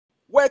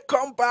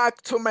Welcome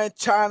back to my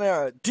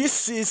channel.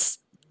 This is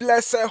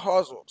Blessed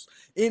Hustles.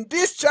 In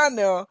this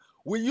channel,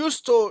 we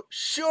used to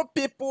show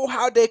people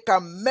how they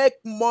can make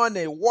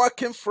money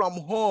working from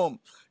home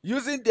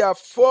using their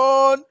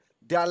phone,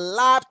 their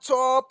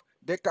laptop.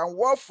 They can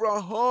work from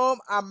home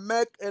and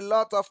make a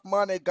lot of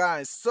money,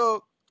 guys.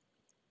 So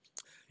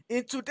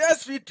in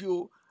today's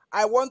video,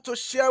 I want to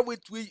share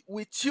with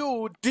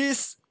you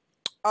this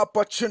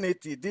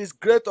opportunity, this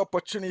great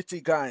opportunity,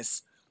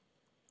 guys.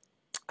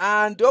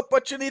 And the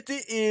opportunity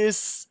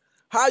is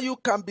how you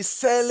can be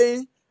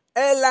selling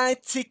airline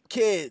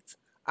tickets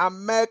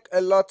and make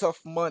a lot of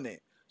money.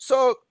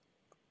 So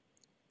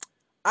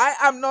I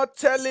am not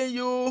telling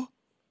you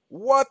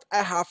what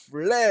I have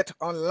read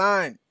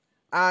online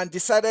and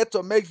decided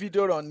to make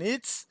video on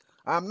it.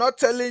 I'm not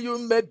telling you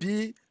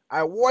maybe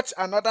I watched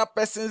another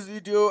person's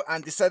video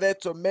and decided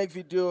to make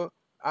video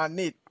on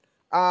it.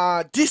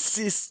 This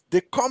is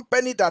the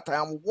company that I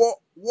am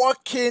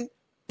working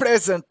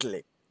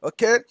presently.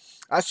 Okay,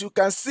 as you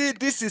can see,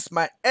 this is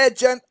my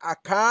agent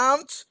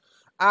account,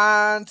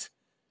 and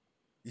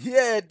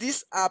here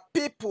these are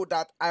people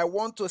that I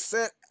want to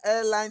sell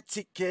airline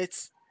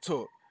tickets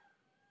to.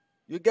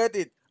 You get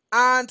it?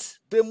 And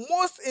the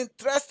most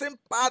interesting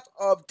part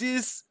of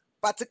this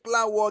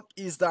particular work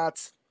is that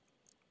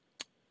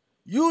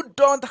you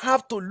don't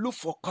have to look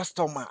for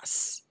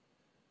customers.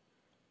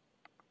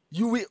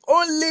 You will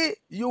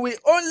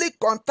only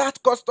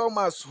contact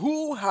customers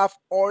who have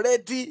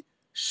already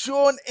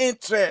shown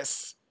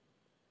interest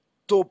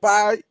to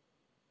buy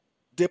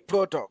the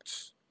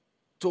product,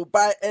 to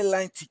buy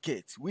airline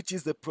tickets, which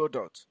is the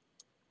product.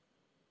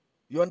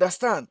 You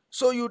understand?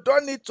 So you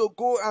don't need to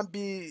go and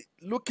be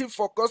looking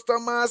for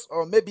customers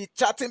or maybe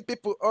chatting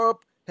people up.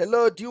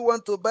 Hello, do you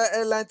want to buy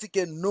airline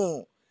ticket?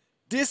 No.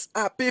 These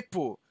are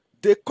people.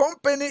 The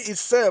company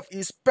itself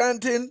is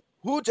spending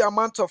huge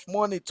amount of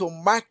money to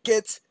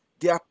market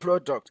their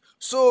product.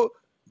 So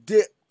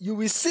you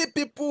will see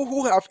people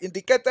who have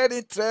indicated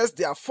interest.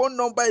 Their phone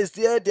number is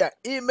there, their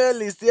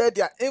email is there,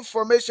 their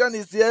information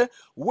is there.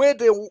 When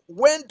they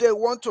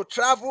want to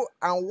travel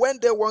and when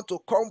they want to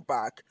come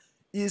back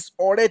is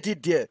already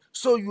there.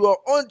 So your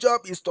own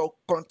job is to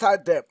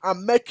contact them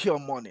and make your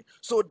money.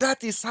 So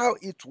that is how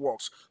it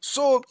works.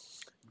 So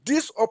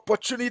this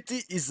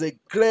opportunity is a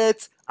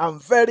great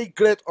and very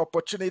great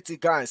opportunity,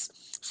 guys.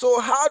 So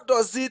how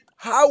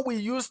will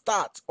you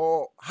start,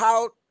 or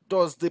how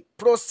does the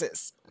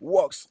process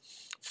works?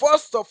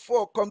 First of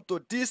all, come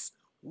to this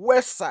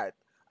website.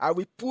 I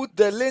will put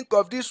the link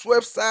of this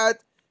website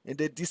in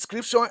the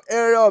description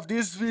area of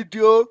this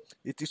video.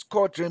 It is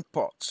called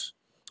Dreamport.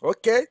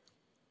 Okay,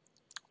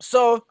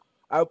 so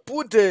I'll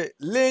put the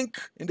link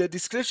in the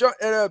description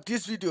area of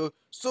this video.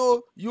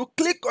 So you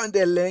click on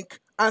the link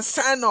and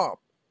sign up.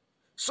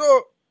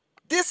 So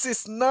this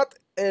is not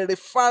a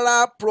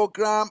referral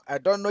program. I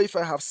don't know if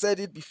I have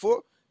said it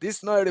before. This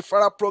is not a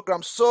referral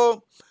program.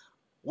 So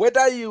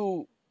whether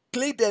you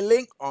click the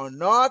link or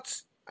not,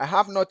 I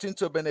have nothing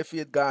to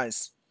benefit,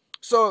 guys.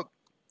 So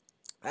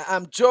I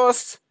am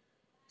just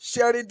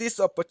sharing this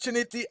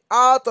opportunity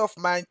out of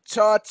my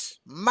church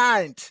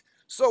mind.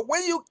 So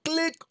when you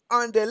click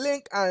on the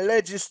link and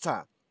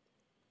register,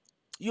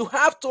 you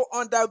have to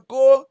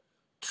undergo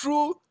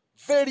through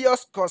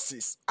various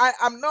courses. I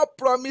am not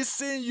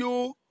promising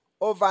you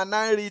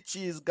overnight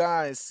riches,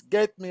 guys.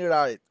 Get me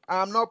right.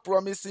 I'm not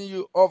promising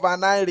you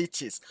overnight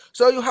riches.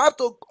 So you have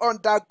to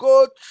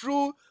undergo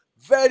through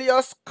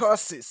various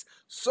courses.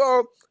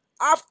 So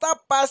after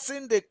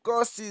passing the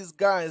courses,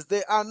 guys,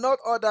 they are not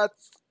all that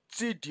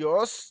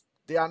tedious.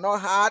 They are not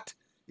hard.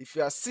 If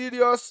you are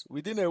serious,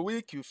 within a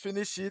week you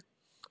finish it.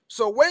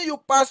 So when you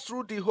pass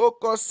through the whole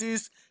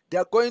courses, they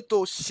are going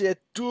to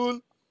schedule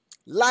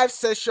live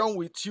session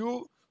with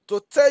you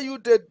to tell you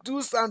the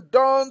do's and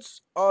don'ts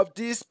of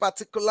this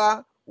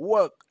particular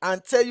work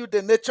and tell you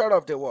the nature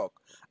of the work.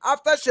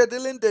 After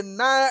scheduling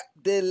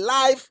the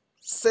live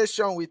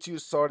session with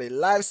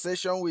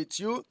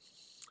you,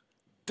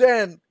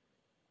 then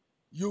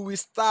you will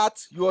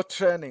start your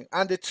training,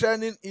 and the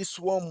training is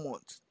 1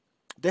 month.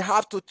 They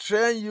have to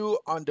train you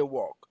on the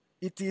work.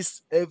 It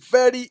is a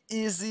very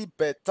easy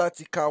but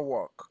tactical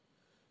work.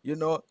 You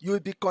know, you'll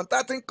be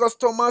contacting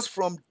customers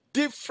from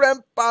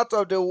different parts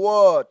of the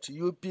world.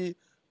 You'll be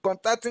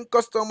contacting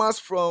customers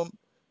from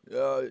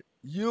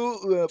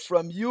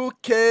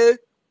UK,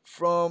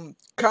 from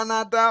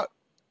Canada,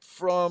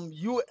 from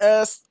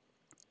US.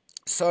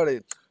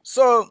 Sorry.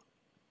 So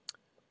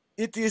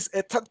it is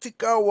a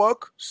tactical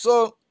work.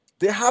 So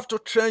they have to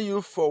train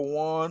you for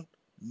 1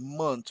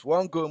 month,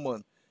 1 good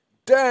month.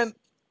 Then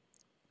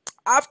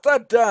after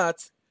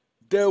that,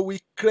 they will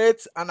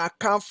create an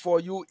account for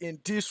you in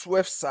this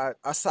website,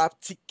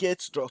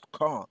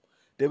 asaptickets.com.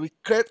 They will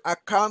create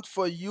account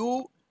for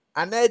you,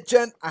 an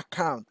agent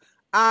account,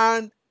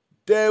 and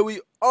they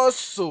will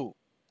also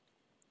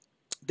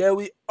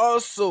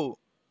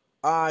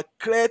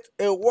create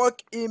a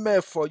work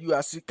email for you.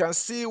 As you can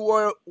see,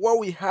 what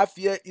we have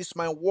here is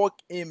my work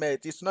email.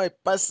 It is not a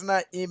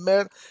personal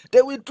email.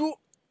 They will do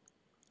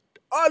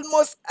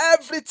almost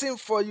everything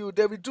for you.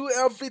 They will do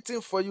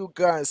everything for you,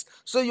 guys.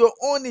 So your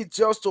own is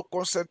just to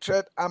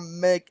concentrate and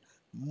make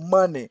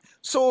money.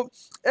 So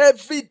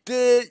every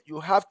day you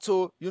have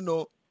to,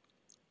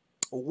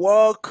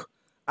 work,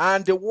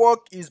 and the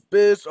work is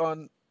based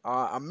on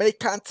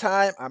American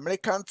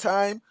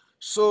time.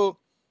 So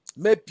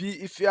maybe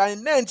if you are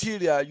in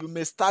Nigeria, you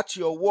may start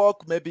your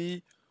work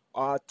maybe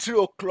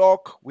 3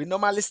 o'clock. We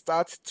normally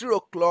start 3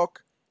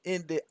 o'clock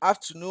in the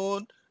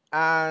afternoon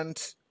and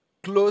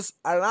close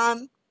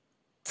around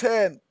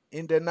 10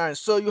 in the night.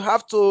 So you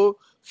have to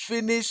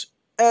finish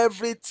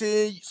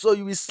everything. So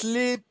you will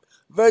sleep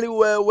very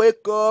well,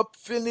 wake up,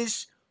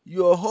 finish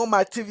your home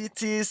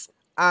activities,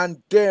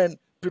 and then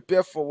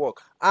prepare for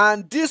work.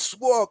 And this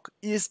work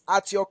is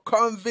at your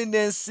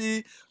convenience.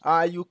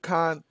 You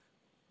can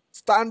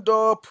stand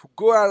up,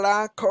 go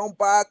around, come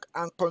back,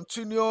 and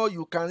continue.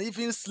 You can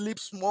even sleep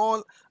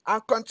small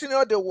and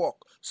continue the work.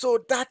 So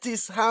that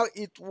is how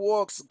it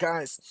works,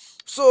 guys.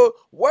 So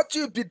what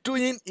you'll be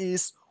doing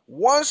is,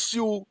 once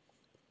you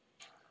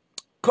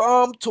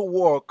come to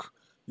work,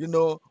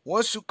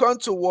 once you come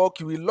to work,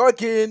 you will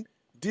log in.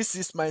 This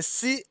is my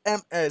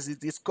CMS.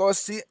 It is called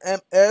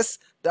CMS.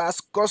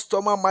 That's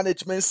customer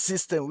management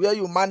system, where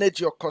you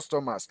manage your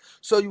customers.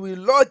 So you will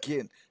log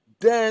in,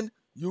 then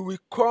you will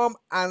come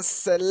and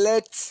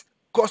select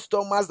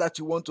customers that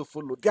you want to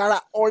follow. There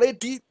are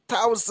already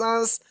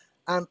thousands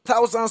and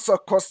thousands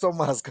of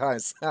customers,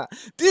 guys.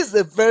 This is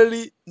a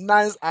very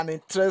nice and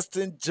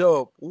interesting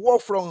job.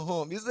 Work from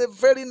home is a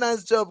very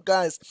nice job,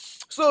 guys.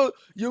 So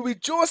you will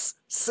just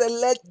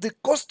select the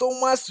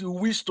customers you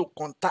wish to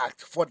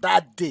contact for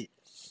that day.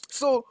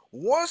 So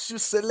once you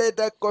select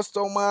that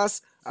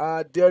customers,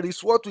 there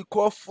is what we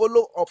call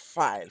follow-up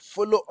file.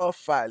 Follow-up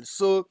file.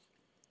 So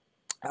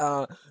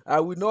I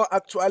will not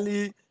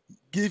actually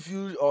give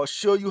you or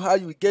show you how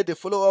you get the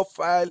follow-up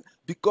file,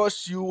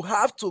 because you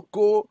have to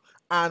go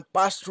and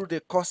pass through the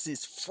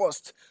courses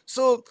first.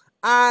 So,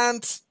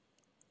 and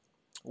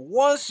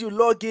once you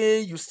log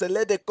in, you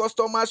select the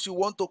customers you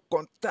want to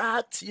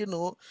contact,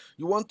 you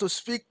want to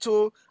speak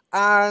to,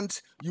 and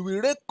you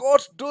will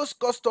record those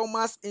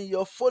customers in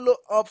your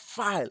follow-up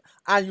file,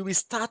 and you will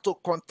start to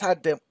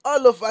contact them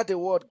all over the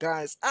world,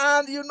 guys.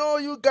 And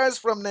you guys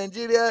from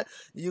Nigeria,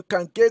 you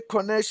can get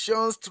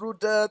connections through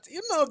that.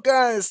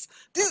 Guys,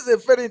 this is a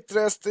very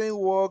interesting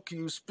work.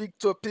 You speak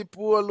to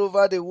people all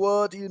over the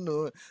world,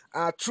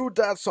 through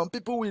that, some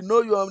people will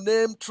know your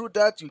name. Through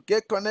that, you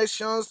get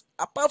connections.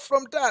 Apart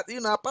from that,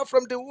 apart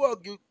from the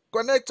work, you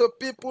connect to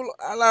people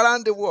all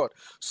around the world.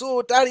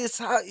 So that is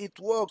how it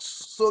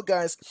works. So,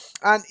 guys,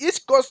 and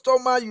each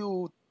customer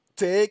you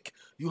take,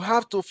 you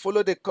have to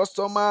follow the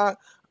customer,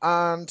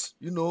 and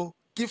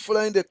keep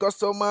following the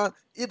customer.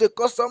 If the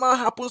customer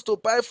happens to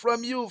buy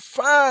from you,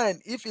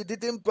 fine. If he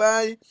didn't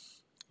buy,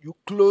 you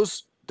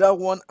close that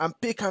one and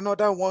pick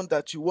another one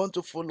that you want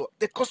to follow.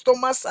 The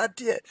customers are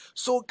there.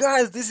 So,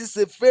 guys, this is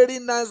a very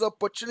nice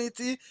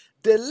opportunity.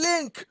 The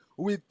link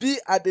will be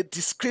at the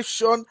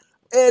description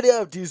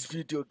area of this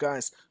video,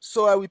 guys.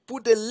 So I will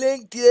put the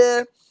link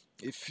there.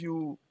 If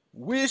you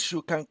wish,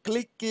 you can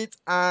click it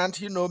and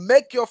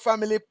make your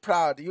family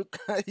proud. You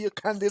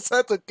can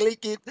decide to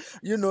click it,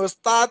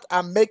 start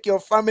and make your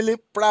family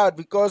proud,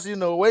 because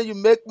when you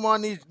make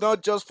money, it's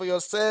not just for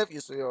yourself,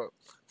 it's for your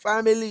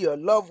family, your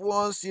loved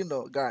ones,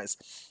 guys.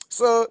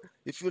 So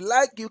if you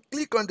like, you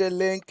click on the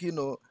link,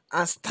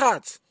 and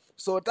start.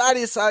 So that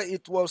is how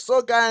it works.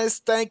 So, guys,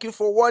 thank you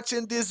for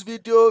watching this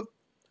video.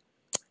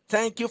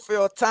 Thank you for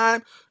your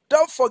time.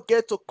 Don't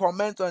forget to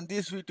comment on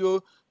this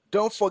video.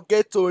 Don't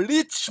forget to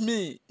reach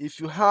me if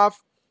you have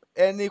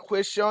any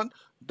question.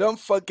 Don't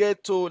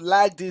forget to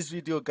like this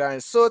video,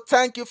 guys. So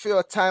thank you for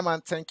your time,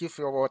 and thank you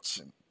for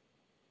watching.